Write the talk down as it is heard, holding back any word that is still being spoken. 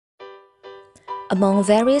Among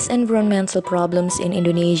various environmental problems in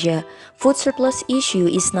Indonesia, food surplus issue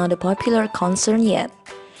is not a popular concern yet.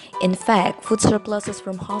 In fact, food surpluses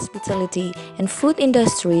from hospitality and food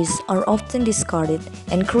industries are often discarded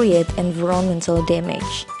and create environmental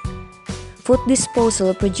damage. Food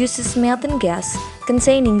disposal produces methane gas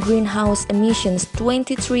containing greenhouse emissions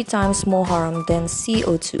 23 times more harm than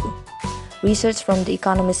CO2. Research from the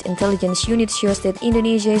Economist Intelligence Unit shows that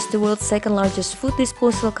Indonesia is the world's second largest food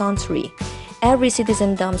disposal country. Every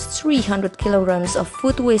citizen dumps 300 kilograms of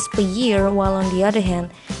food waste per year, while on the other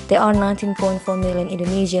hand, there are 19.4 million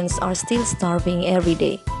Indonesians are still starving every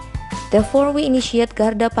day. Therefore, we initiate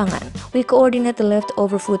Garda Pangan. We coordinate the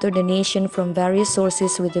leftover food donation from various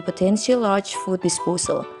sources with the potential large food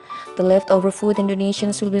disposal. The leftover food in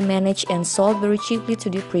donations will be managed and sold very cheaply to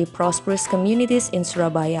deprived prosperous communities in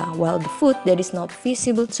Surabaya, while the food that is not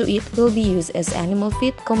feasible to eat will be used as animal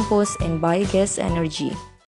feed, compost, and biogas energy.